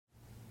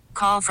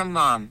call from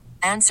mom.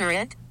 Answer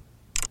it.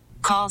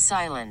 Call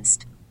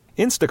silenced.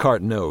 Instacart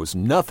knows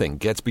nothing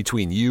gets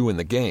between you and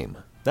the game.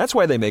 That's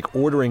why they make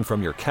ordering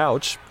from your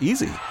couch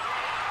easy.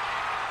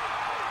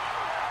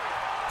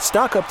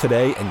 Stock up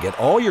today and get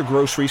all your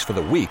groceries for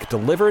the week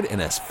delivered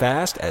in as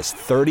fast as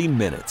 30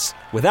 minutes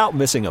without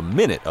missing a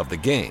minute of the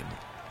game.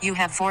 You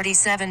have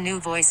 47 new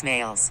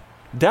voicemails.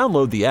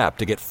 Download the app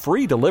to get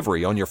free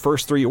delivery on your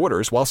first 3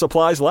 orders while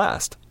supplies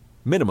last.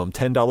 Minimum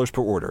 $10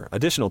 per order.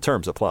 Additional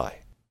terms apply.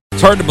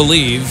 It's hard to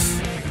believe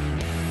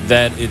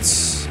that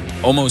it's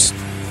almost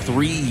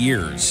 3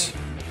 years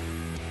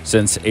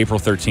since April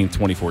 13th,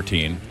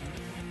 2014.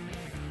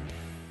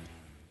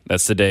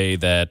 That's the day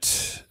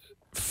that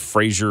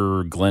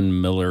Fraser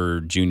Glenn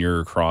Miller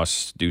Jr.,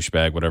 Cross,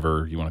 douchebag,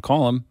 whatever you want to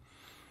call him,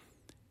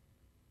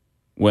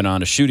 went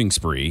on a shooting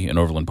spree in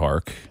Overland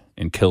Park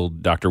and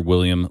killed Dr.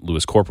 William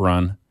Lewis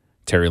Corporon,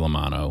 Terry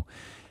Lamanno,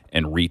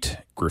 and Reet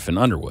Griffin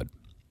Underwood.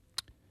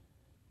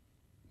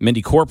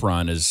 Mindy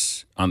Corporon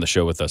is on the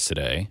show with us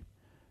today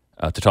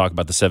to talk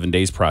about the 7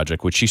 Days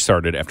Project, which she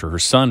started after her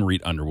son,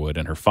 Reet Underwood,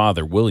 and her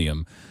father,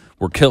 William,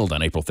 were killed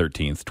on April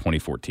 13th,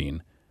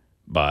 2014,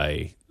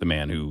 by the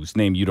man whose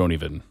name you don't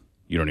even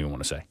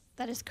want to say.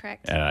 That is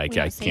correct. I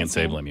can't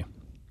say blame you.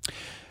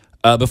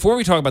 Before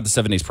we talk about the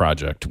 7 Days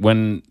Project,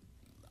 when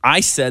I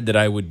said that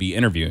I would be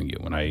interviewing you,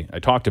 when I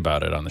talked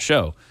about it on the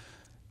show,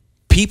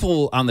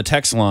 people on the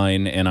text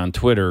line and on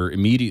Twitter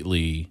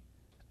immediately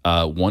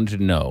wanted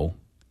to know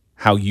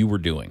how you were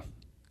doing.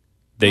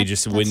 They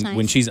that's nice.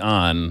 When she's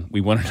on,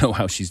 we want to know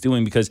how she's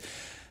doing because,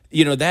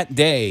 that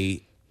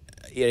day,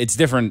 it's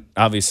different,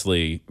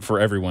 obviously, for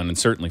everyone and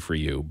certainly for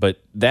you,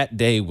 but that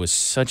day was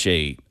such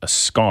a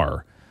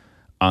scar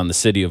on the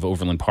city of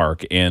Overland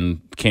Park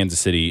and Kansas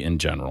City in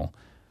general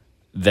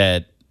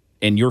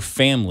and your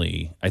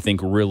family, I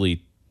think,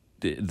 really,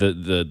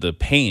 the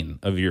pain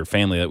of your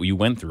family that you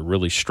went through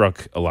really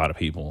struck a lot of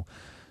people.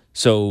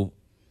 So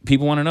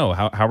people want to know,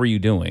 how are you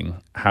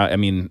doing? I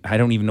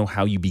don't even know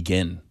how you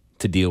begin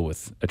to deal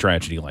with a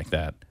tragedy like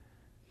that.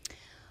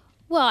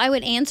 Well, I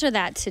would answer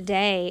that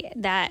today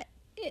that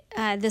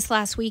this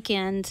last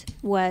weekend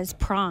was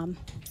prom,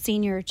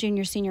 junior,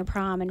 senior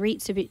prom, and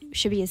Reet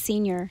should be a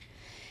senior.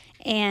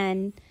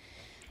 And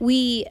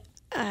we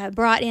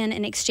brought in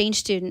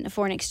a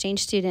foreign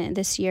exchange student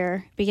this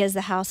year because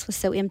the house was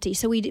so empty.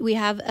 So we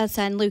have a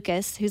son,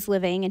 Lucas, who's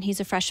living, and he's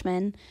a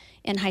freshman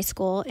in high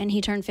school, and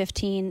he turned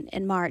 15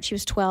 in March. He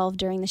was 12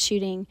 during the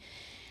shooting.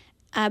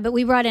 But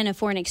we brought in a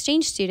foreign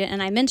exchange student,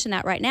 and I mention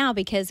that right now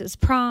because it was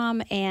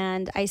prom,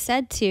 and I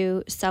said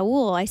to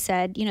Saul,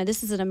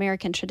 this is an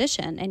American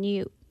tradition, and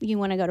you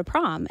want to go to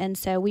prom. And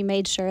so we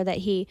made sure that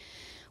he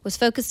was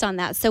focused on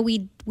that. So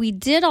we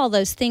did all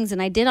those things,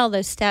 and I did all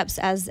those steps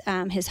as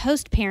his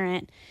host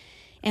parent.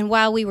 And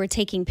while we were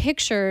taking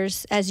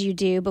pictures, as you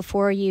do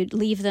before you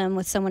leave them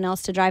with someone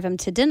else to drive them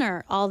to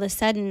dinner, all of a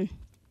sudden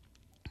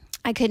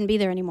I couldn't be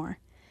there anymore.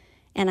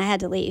 And I had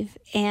to leave.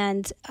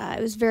 And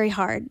it was very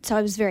hard. So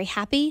I was very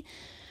happy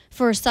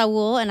for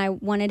Saul, and I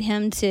wanted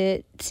him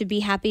to be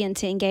happy and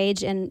to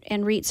engage. And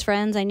Reet's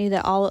friends, I knew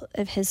that all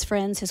of his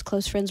friends, his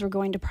close friends, were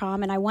going to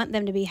prom, and I want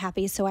them to be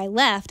happy. So I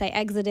left. I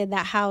exited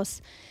that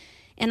house,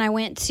 and I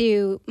went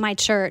to my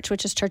church,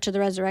 which is Church of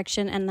the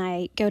Resurrection, and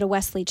I go to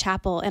Wesley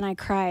Chapel, and I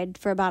cried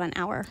for about an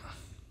hour.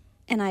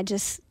 And I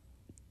just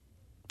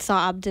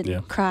sobbed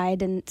and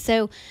cried. And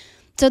so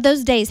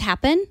those days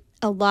happen.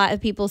 A lot of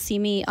people see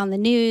me on the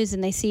news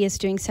and they see us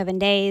doing 7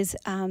 days,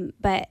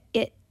 but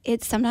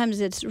it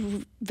sometimes it's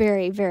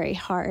very, very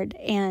hard.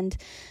 And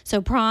so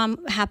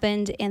prom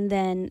happened, and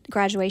then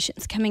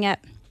graduation's coming up.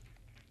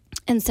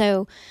 And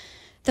so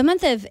the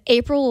month of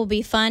April will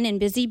be fun and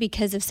busy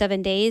because of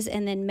 7 days,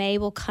 and then May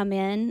will come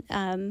in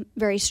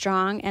very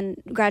strong,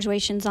 and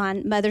graduation's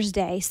on Mother's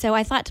Day. So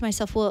I thought to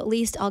myself, well, at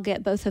least I'll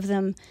get both of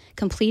them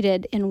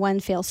completed in one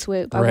fell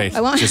swoop. Right.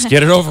 I won't just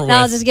get it over with.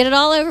 I'll just get it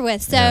all over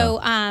with. So,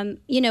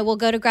 we'll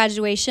go to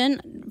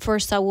graduation for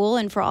Saul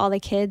and for all the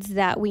kids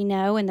that we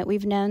know and that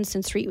we've known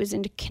since Reet was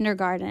into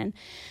kindergarten.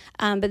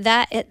 But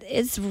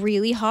it's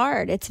really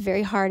hard. It's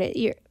very hard.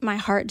 My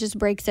heart just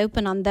breaks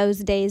open on those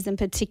days in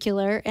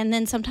particular. And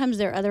then sometimes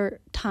there are other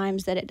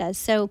times that it does.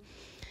 So,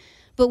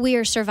 but we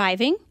are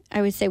surviving.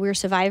 I would say we're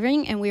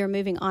surviving, and we are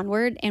moving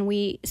onward. And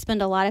we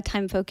spend a lot of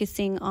time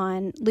focusing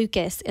on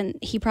Lucas. And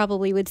he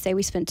probably would say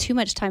we spend too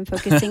much time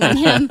focusing on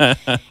him.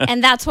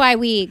 And that's why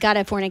we got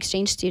a foreign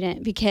exchange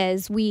student,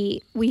 because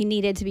we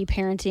needed to be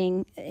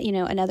parenting,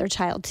 another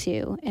child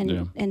too,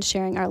 and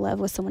sharing our love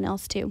with someone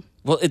else too.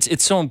 Well,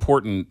 it's so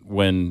important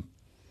when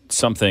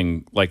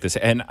something like this,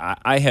 and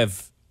I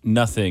have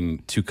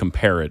nothing to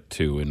compare it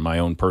to in my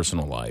own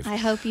personal life. I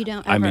hope you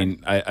don't ever. I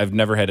mean, I've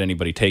never had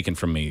anybody taken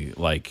from me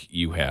like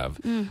you have.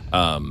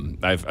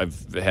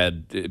 I've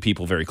had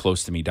people very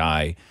close to me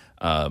die.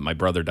 My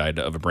brother died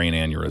of a brain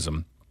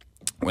aneurysm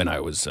when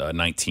I was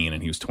 19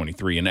 and he was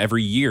 23. And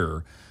every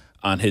year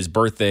on his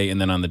birthday and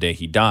then on the day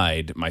he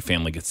died, my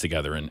family gets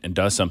together and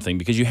does something,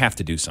 because you have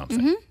to do something.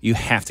 Mm-hmm. You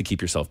have to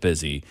keep yourself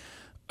busy.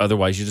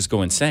 Otherwise, you just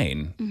go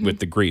insane with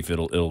the grief.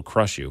 It'll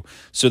crush you.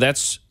 So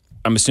that's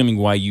I'm assuming,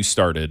 why you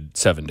started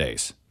 7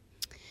 days.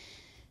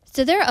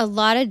 So there are a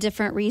lot of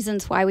different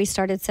reasons why we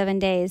started 7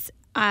 days.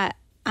 I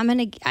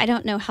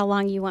don't know how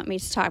long you want me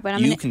to talk, but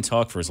You can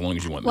talk for as long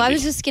as you want. Well, I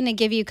was just going to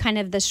give you kind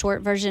of the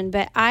short version,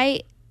 but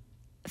I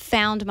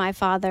found my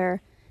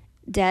father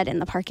dead in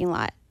the parking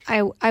lot.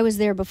 I was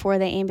there before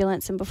the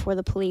ambulance and before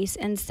the police,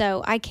 and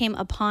so I came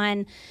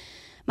upon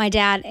my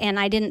dad, and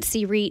I didn't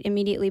see Reet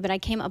immediately, but I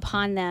came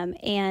upon them.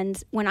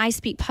 And when I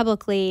speak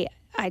publicly,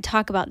 I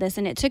talk about this,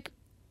 and it took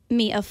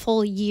me a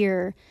full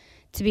year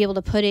to be able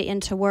to put it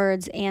into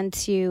words and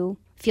to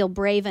feel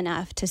brave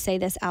enough to say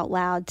this out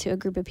loud to a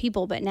group of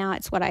people. But now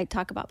it's what I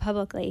talk about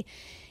publicly,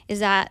 is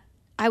that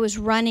I was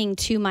running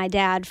to my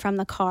dad from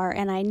the car,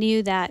 and I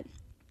knew that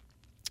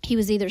he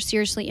was either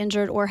seriously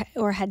injured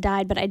or had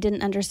died, but I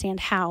didn't understand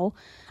how.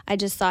 I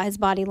just saw his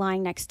body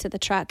lying next to the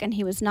truck, and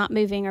he was not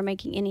moving or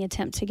making any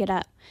attempt to get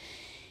up.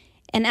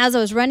 And as I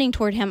was running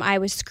toward him, I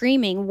was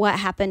screaming, what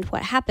happened,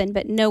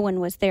 but no one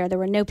was there. There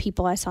were no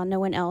people. I saw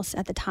no one else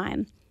at the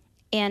time.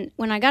 And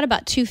when I got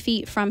about 2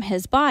 feet from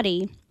his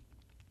body,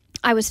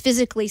 I was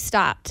physically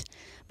stopped,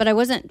 but I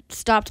wasn't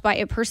stopped by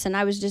a person.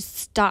 I was just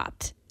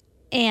stopped.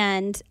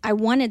 And I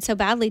wanted so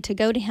badly to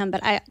go to him,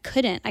 but I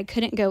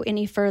couldn't go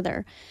any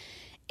further.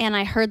 And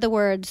I heard the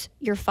words,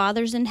 "Your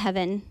Father's in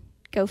heaven,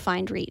 go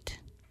find Reet."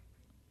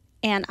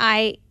 And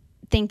I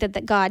think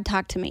that God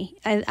talked to me.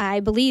 I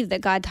believe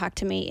that God talked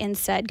to me and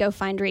said, "Go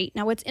find Reet."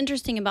 Now, what's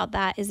interesting about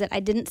that is that I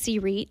didn't see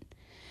Reet.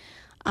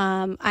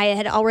 I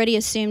had already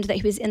assumed that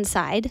he was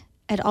inside.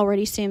 I'd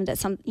already assumed that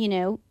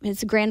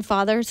his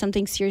grandfather,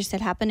 something serious had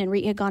happened, and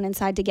Reet had gone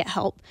inside to get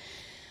help.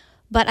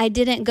 But I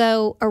didn't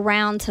go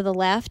around to the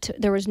left.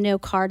 There was no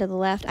car to the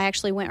left. I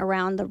actually went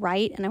around the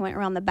right, and I went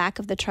around the back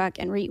of the truck,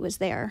 and Reet was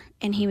there.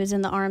 And he was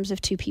in the arms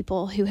of 2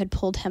 people who had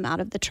pulled him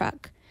out of the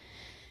truck.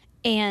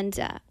 And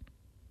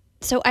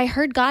so I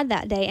heard God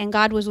that day, and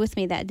God was with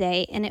me that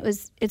day. And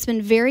it's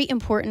been very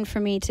important for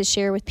me to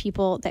share with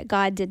people that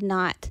God did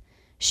not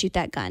shoot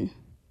that gun.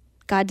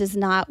 God does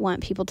not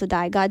want people to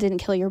die. God didn't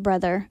kill your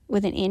brother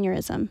with an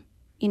aneurysm.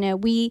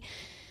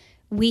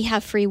 We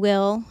have free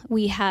will,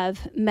 we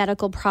have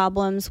medical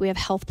problems, we have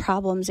health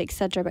problems,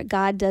 etc. But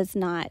God does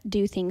not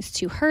do things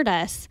to hurt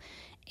us.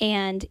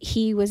 And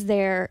he was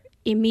there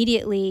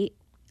immediately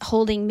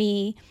holding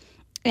me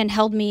and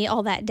held me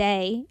all that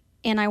day.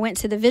 And I went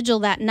to the vigil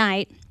that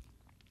night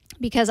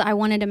because I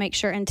wanted to make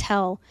sure and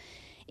tell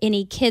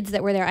any kids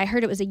that were there. I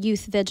heard it was a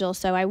youth vigil,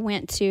 so I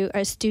went to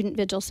a student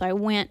vigil. So I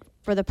went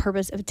for the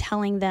purpose of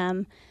telling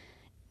them,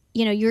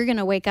 you're going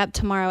to wake up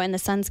tomorrow and the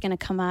sun's going to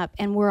come up,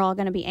 and we're all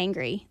going to be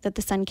angry that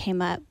the sun came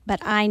up.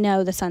 But I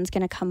know the sun's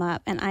going to come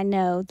up, and I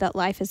know that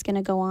life is going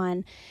to go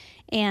on,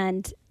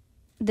 and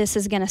this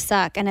is going to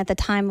suck. And at the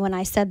time when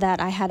I said that,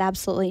 I had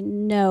absolutely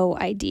no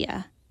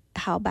idea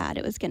how bad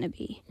it was going to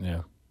be.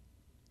 Yeah.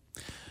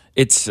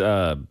 It's,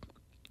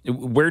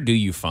 where do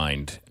you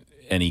find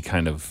any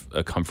kind of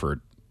a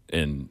comfort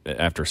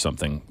after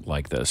something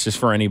like this? Just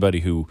for anybody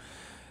who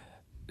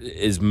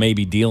is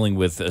maybe dealing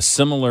with a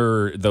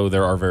similar, though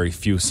there are very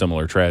few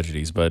similar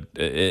tragedies, but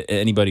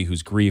anybody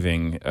who's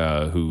grieving,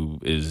 who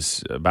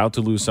is about to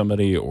lose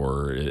somebody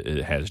or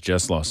has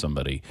just lost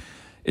somebody,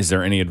 is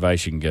there any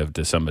advice you can give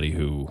to somebody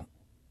who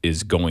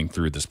is going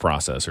through this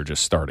process or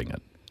just starting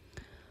it?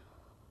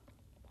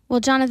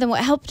 Well, Jonathan,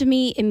 what helped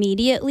me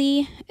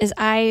immediately is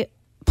I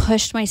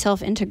pushed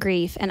myself into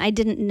grief, and I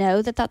didn't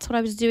know that that's what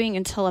I was doing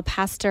until a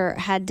pastor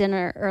had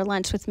dinner or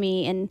lunch with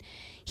me, and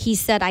he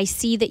said, "I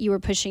see that you were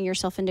pushing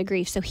yourself into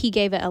grief." So he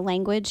gave it a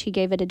language. He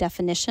gave it a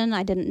definition.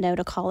 I didn't know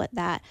to call it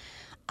that.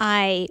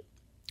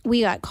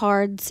 We got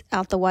cards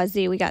out the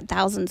wazoo. We got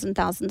thousands and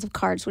thousands of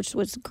cards, which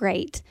was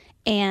great.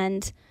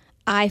 And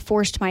I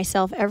forced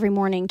myself every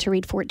morning to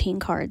read 14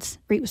 cards.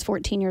 Reet was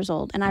 14 years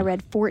old, and I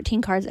read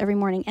 14 cards every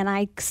morning, and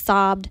I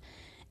sobbed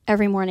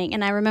every morning.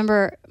 And I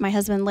remember my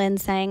husband, Lynn,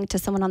 saying to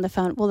someone on the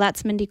phone, "Well,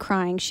 that's Mindy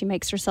crying. She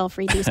makes herself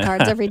read these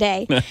cards every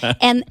day."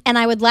 And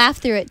I would laugh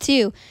through it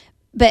too.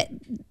 But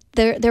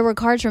there were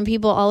cards from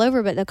people all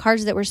over, but the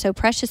cards that were so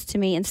precious to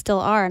me and still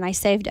are, and I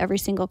saved every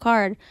single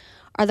card,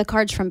 are the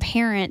cards from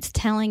parents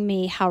telling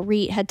me how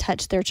Reet had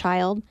touched their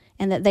child,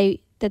 and that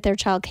their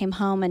child came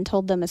home and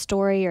told them a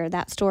story or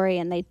that story,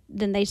 and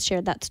then they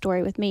shared that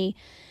story with me.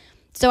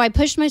 So I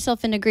pushed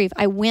myself into grief.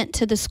 I went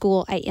to the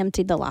school. I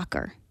emptied the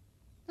locker.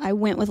 I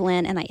went with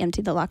Lynn and I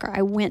emptied the locker.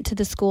 I went to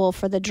the school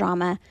for the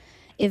drama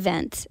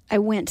event. I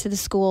went to the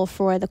school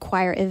for the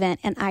choir event,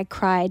 and I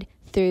cried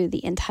through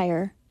the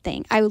entire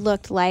thing. I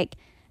looked like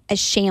a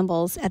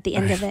shambles at the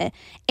end of it.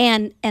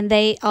 And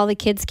all the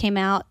kids came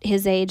out,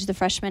 his age, the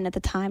freshmen at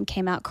the time,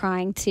 came out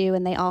crying too,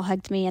 and they all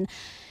hugged me. And,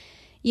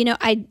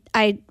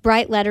 I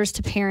write letters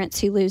to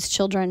parents who lose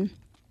children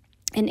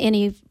in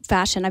any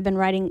fashion. I've been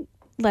writing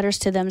letters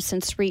to them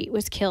since Reet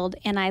was killed,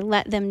 and I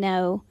let them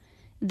know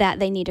that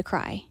they need to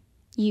cry.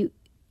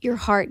 Your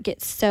heart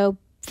gets so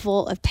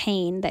full of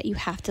pain that you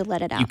have to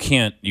let it out.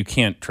 You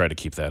can't try to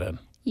keep that in.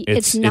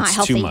 It's not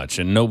healthy. Too much,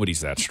 and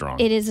nobody's that strong.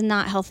 It is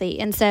not healthy.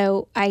 And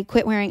so I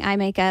quit wearing eye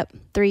makeup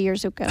 3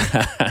 years ago.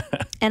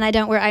 And I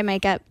don't wear eye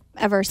makeup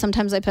ever.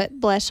 Sometimes I put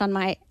blush on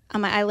my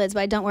on my eyelids,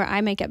 but I don't wear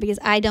eye makeup because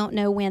I don't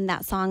know when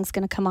that song's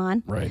going to come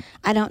on. Right.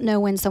 I don't know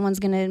when someone's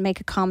going to make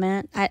a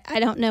comment. I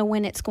don't know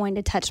when it's going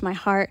to touch my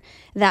heart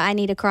that I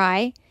need to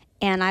cry,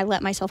 and I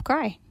let myself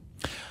cry.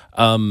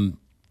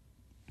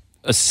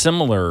 A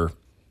similar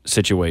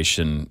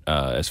situation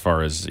as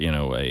far as,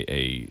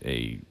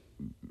 a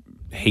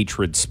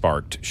hatred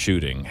sparked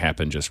shooting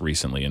happened just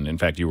recently, and in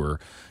fact you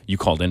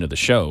called into the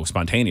show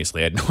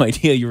spontaneously. I had no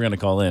idea you were going to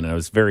call in, and I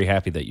was very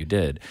happy that you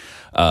did.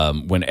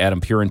 When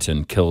Adam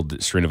Purinton killed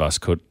Srinivas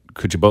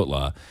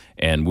Kuchibhotla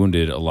and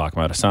wounded Alok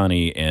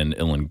Madasani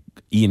and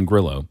Ian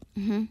Grillo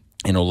in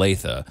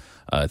Olathe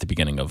at the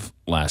beginning of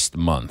last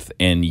month,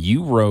 and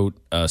you wrote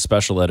a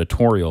special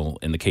editorial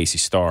in the Casey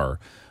Star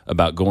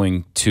about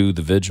going to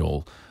the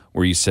vigil,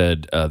 where you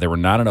said there were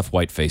not enough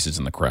white faces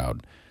in the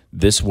crowd.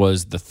 This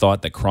was the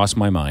thought that crossed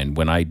my mind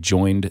when I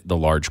joined the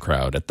large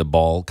crowd at the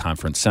Ball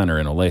Conference Center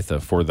in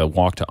Olathe for the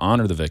walk to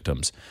honor the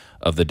victims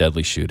of the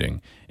deadly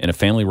shooting in a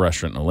family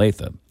restaurant in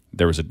Olathe.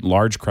 There was a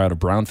large crowd of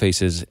brown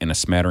faces and a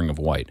smattering of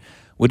white.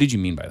 What did you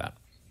mean by that?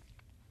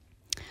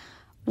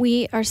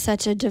 We are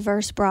such a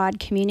diverse, broad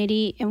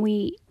community, and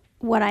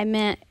what I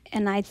meant,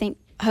 and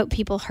hope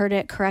people heard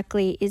it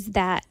correctly, is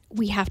that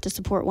we have to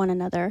support one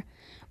another.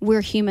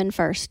 We're human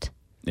first.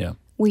 Yeah.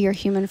 We are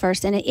human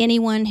first. And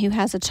anyone who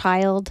has a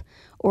child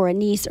or a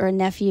niece or a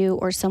nephew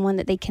or someone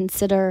that they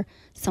consider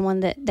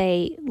someone that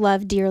they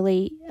love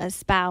dearly, a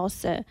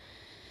spouse,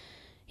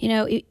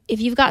 if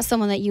you've got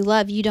someone that you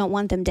love, you don't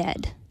want them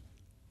dead.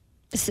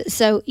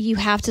 So you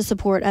have to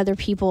support other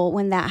people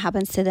when that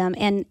happens to them.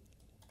 And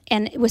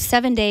with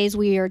 7 days,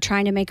 we are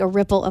trying to make a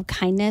ripple of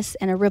kindness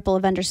and a ripple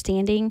of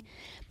understanding,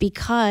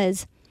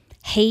 because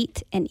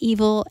hate and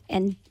evil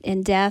and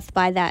death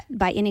by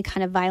any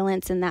kind of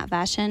violence in that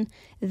fashion,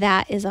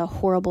 that is a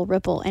horrible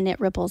ripple, and it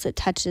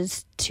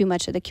touches too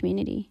much of the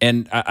community.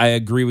 And I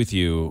agree with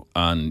you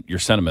on your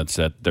sentiments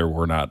that there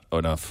were not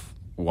enough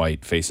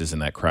white faces in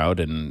that crowd.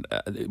 And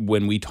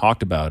when we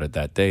talked about it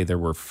that day, there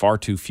were far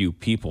too few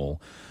people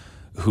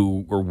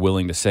who were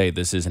willing to say,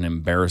 this is an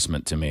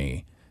embarrassment to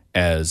me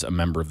as a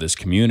member of this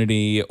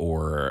community,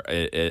 or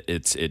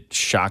it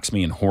shocks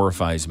me and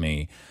horrifies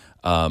me.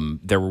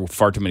 There were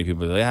far too many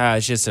people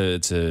like,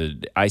 it's a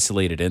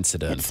isolated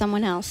incident. It's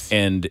someone else.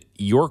 And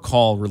your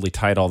call really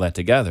tied all that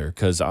together,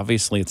 because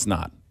obviously it's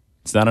not.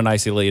 It's not an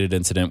isolated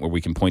incident where we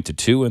can point to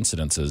two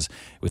incidences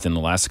within the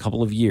last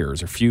couple of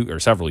years or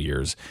several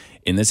years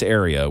in this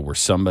area where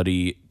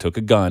somebody took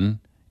a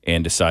gun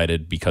and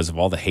decided, because of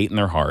all the hate in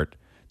their heart,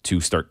 to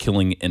start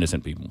killing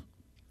innocent people.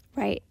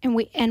 Right.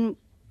 And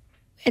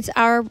it's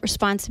our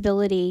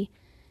responsibility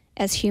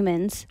as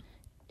humans,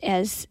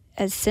 as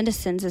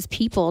citizens, as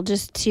people,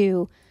 just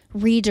to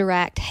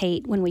redirect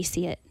hate when we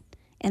see it.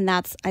 And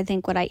that's, I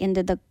think, what I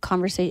ended the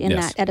conversation in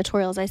that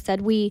editorial. As I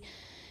said,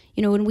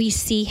 when we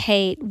see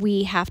hate,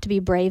 we have to be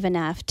brave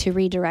enough to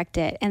redirect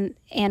it.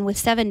 And with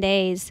 7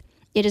 days,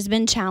 it has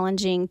been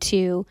challenging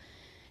to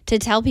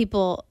tell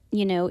people,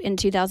 in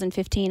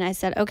 2015, I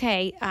said,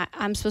 okay,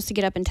 I'm supposed to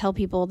get up and tell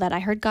people that I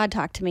heard God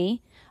talk to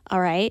me. All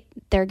right.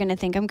 They're going to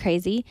think I'm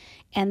crazy.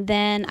 And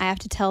then I have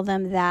to tell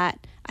them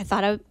that I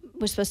thought I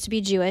was supposed to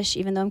be Jewish,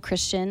 even though I'm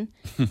Christian.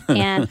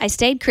 And I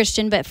stayed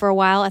Christian, but for a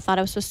while I thought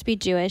I was supposed to be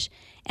Jewish.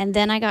 And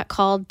then I got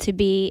called to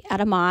be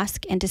at a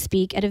mosque and to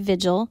speak at a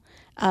vigil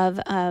of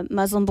a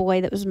Muslim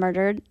boy that was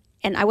murdered.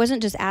 And I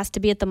wasn't just asked to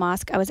be at the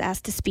mosque. I was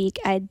asked to speak.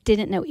 I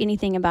didn't know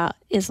anything about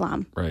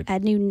Islam. Right. I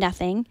knew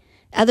nothing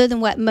other than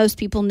what most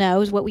people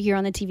know, is what we hear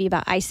on the TV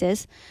about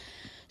ISIS.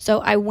 So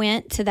I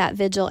went to that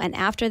vigil, and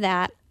after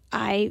that,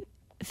 I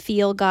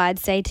feel God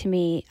say to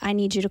me, I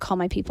need you to call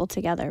my people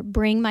together.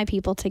 Bring my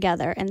people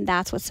together. And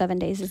that's what 7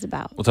 days is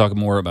about. We'll talk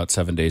more about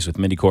 7 days with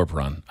Mindy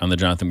Corporon on The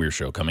Jonathan Weir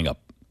Show coming up.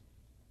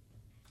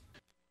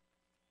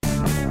 It's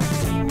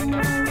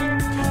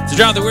The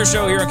Jonathan Weir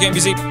Show here on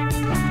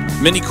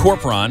KMBZ. Mindy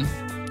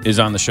Corporon is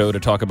on the show to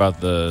talk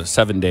about the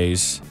 7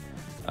 days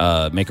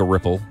Make a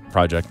Ripple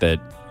project that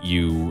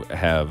you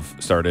have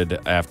started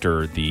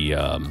after the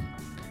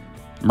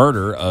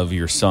murder of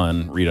your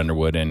son, Reed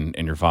Underwood, and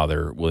your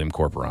father, William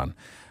Corporon.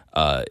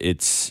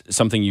 It's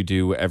something you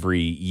do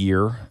every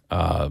year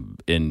on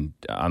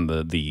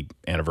the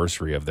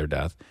anniversary of their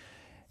death.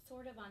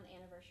 Sort of on the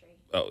anniversary.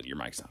 Oh, your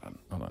mic's not on.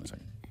 Hold on a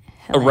second.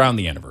 Hello. Around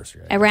the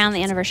anniversary. Around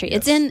the anniversary.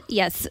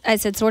 Yes. I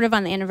said sort of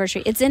on the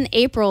anniversary. It's in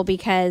April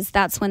because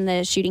that's when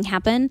the shooting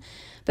happened.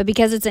 But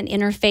because it's an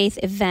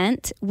interfaith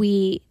event,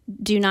 we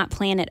do not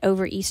plan it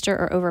over Easter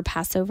or over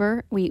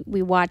Passover. We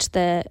watch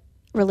the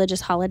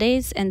religious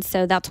holidays, and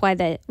so that's why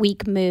the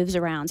week moves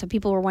around. So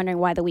people were wondering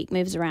why the week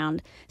moves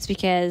around. It's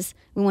because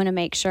we want to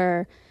make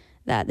sure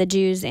that the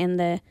Jews and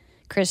the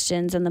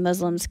Christians and the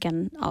Muslims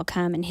can all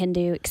come, and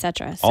Hindu,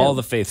 etc. So all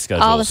the faith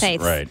schedules. All the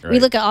faiths. Right. We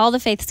look at all the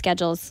faith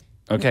schedules.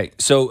 Okay,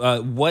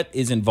 so what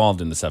is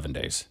involved in the 7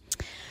 days?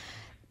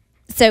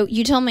 So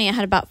you told me I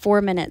had about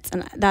 4 minutes,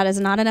 and that is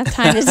not enough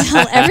time to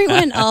tell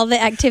everyone all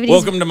the activities.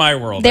 Welcome to my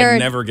world. I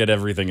never get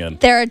everything in.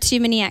 There are too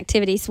many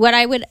activities. What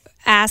I would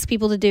ask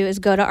people to do is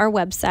go to our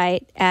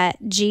website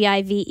at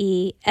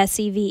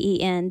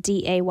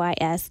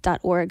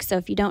givesevendays.org. So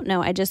if you don't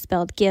know, I just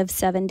spelled give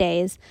 7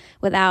 days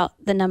without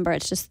the number.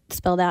 It's just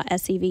spelled out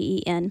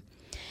SEVEN.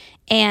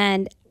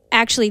 And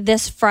actually,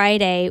 this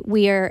Friday,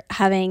 we are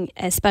having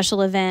a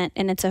special event,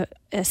 and it's a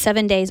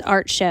 7 days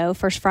art show,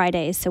 First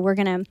Fridays. So we're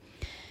going to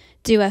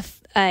do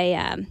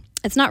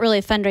it's not really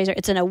a fundraiser,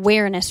 it's an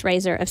awareness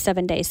raiser of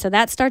 7 days. So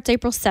that starts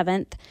April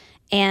 7th.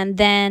 And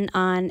then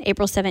on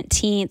April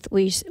 17th,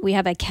 we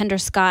have a Kendra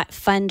Scott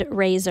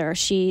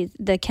fundraiser.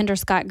 The Kendra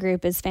Scott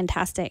group is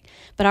fantastic.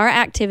 But our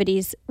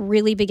activities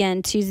really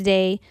begin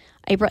Tuesday,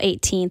 April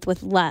 18th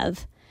with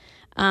love.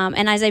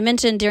 And as I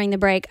mentioned during the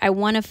break, I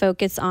want to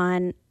focus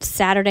on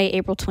Saturday,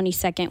 April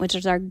 22nd, which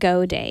is our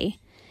Go Day.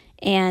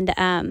 And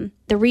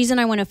the reason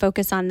I want to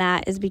focus on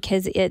that is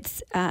because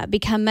it's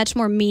become much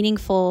more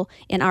meaningful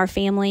in our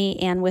family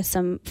and with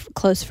some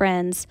close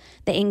friends,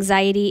 the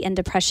anxiety and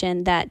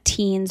depression that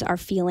teens are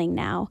feeling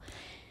now.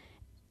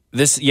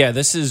 This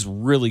is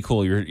really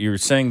cool. You're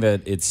saying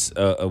that it's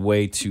a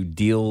way to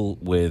deal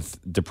with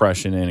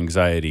depression and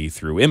anxiety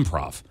through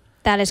improv.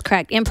 That is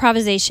correct.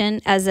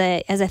 Improvisation as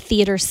a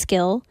theater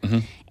skill. Mm-hmm.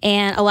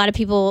 And a lot of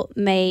people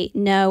may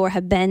know or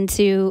have been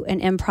to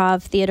an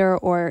improv theater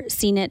or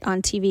seen it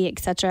on TV,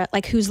 etc.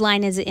 Like, whose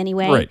line is it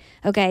anyway? Right.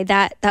 Okay,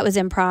 that was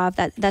improv.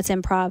 That's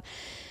improv.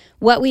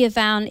 What we have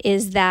found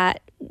is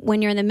that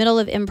when you're in the middle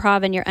of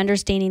improv and you're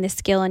understanding the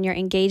skill and you're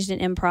engaged in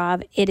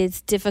improv, it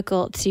is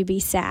difficult to be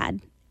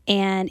sad.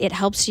 And it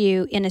helps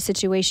you in a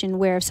situation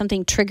where if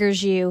something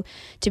triggers you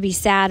to be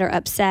sad or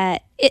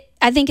upset,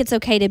 I think it's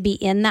okay to be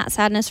in that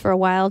sadness for a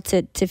while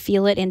to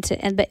feel it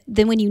but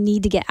then when you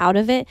need to get out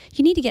of it,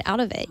 you need to get out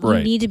of it. Right.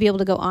 You need to be able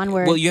to go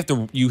onward. Well,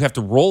 you have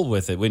to roll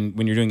with it when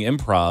you're doing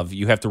improv.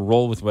 You have to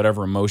roll with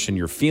whatever emotion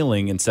you're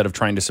feeling instead of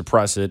trying to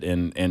suppress it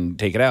and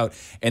take it out.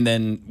 And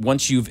then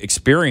once you've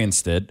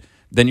experienced it,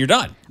 then you're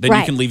done. Then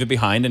you can leave it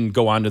behind and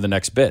go on to the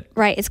next bit.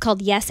 Right. It's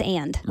called yes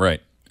and. Right.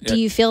 Do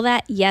you feel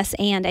that? Yes,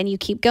 and you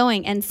keep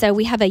going. And so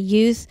we have a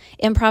youth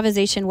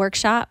improvisation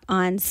workshop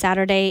on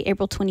Saturday,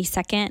 April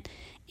 22nd,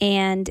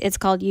 and it's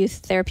called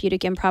Youth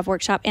Therapeutic Improv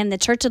Workshop. And the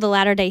Church of the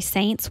Latter-day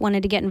Saints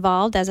wanted to get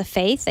involved as a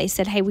faith. They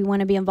said, hey, we want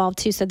to be involved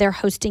too. So they're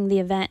hosting the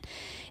event.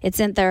 It's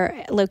at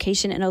their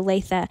location in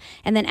Olathe.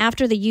 And then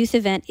after the youth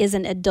event is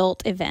an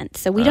adult event.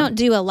 So we don't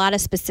do a lot of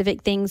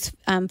specific things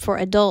for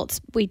adults.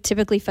 We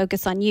typically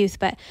focus on youth,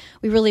 but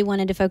we really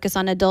wanted to focus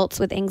on adults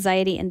with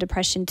anxiety and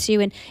depression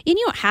too. And you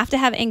don't have to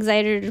have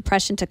anxiety or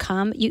depression to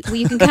come. You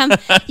can come.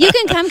 You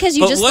can come because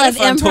you just love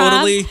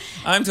improv.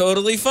 I'm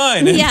totally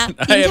fine. Yeah,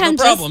 I have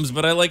no problems,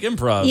 but I like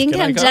improv. You can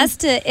come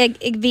just to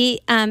be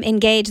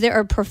engaged. There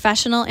are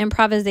professional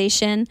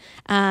improvisation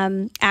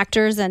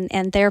actors and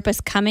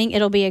therapists coming.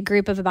 It'll be a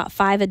group of about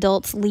 5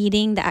 adults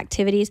leading the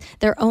activities.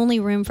 There's only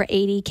room for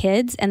 80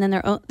 kids, and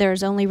then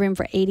there's only room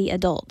for 80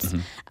 adults.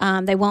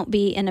 Mm-hmm. They won't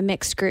be in a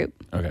mixed group.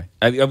 Okay.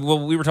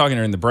 Well, we were talking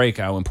during the break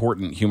how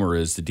important humor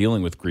is to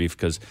dealing with grief,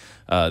 because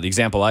the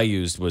example I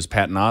used was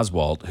Patton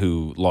Oswalt,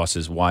 who lost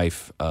his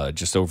wife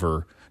just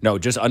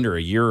under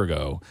a year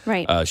ago.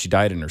 Right. She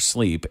died in her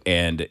sleep,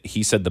 and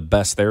he said the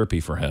best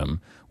therapy for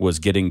him was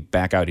getting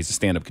back out. He's a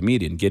stand-up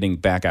comedian, getting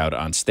back out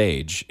on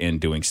stage and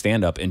doing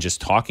stand-up and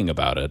just talking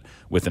about it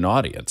with an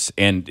audience.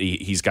 And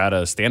he's got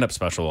a stand-up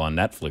special on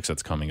Netflix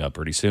that's coming up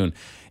pretty soon.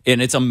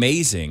 And it's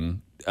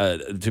amazing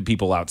to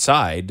people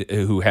outside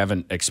who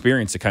haven't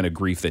experienced the kind of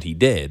grief that he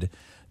did,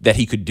 that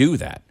he could do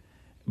that.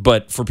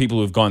 But for people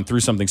who have gone through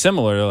something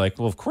similar, they're like,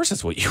 well, of course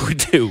that's what you would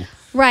do.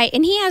 Right.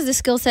 And he has the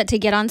skill set to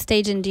get on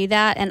stage and do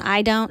that. And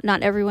I don't.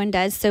 Not everyone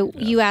does. So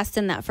you asked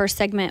in that first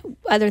segment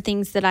other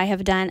things that I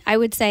have done. I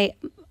would say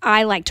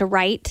I like to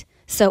write.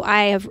 So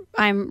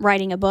I'm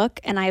writing a book,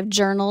 and I have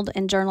journaled.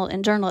 And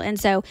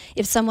so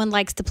if someone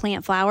likes to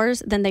plant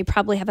flowers, then they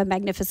probably have a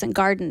magnificent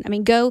garden. I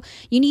mean,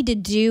 you need to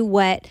do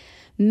what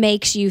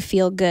makes you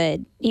feel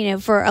good. You know,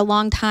 for a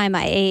long time,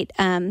 I ate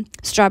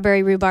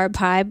strawberry rhubarb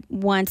pie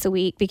once a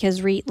week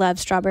because Reet loves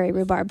strawberry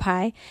rhubarb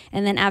pie.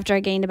 And then after I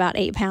gained about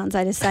 8 pounds,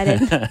 I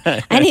decided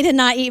I need to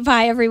not eat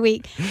pie every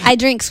week. I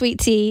drink sweet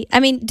tea.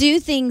 I mean, do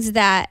things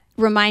that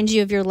remind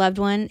you of your loved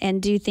one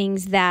and do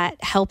things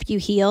that help you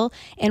heal.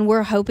 And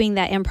we're hoping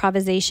that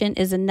improvisation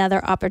is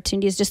another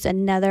opportunity, is just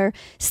another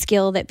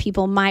skill that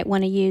people might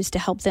want to use to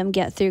help them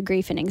get through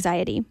grief and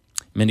anxiety.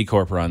 Mindy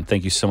Corporon,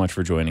 thank you so much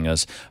for joining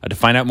us. To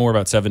find out more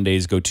about 7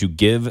 Days, go to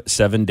Give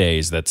 7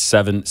 Days. That's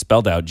 7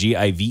 spelled out,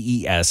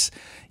 GIVESEVEN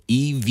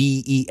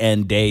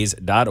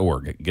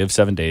days.org.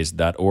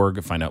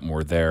 Give7days.org. Find out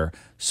more there.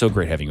 So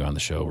great having you on the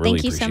show.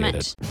 Really Thank you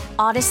appreciate so much. it.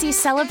 Odyssey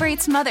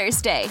celebrates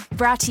Mother's Day,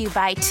 brought to you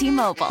by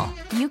T-Mobile.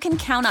 You can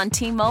count on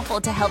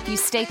T-Mobile to help you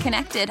stay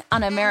connected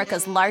on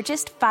America's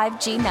largest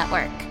 5G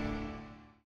network.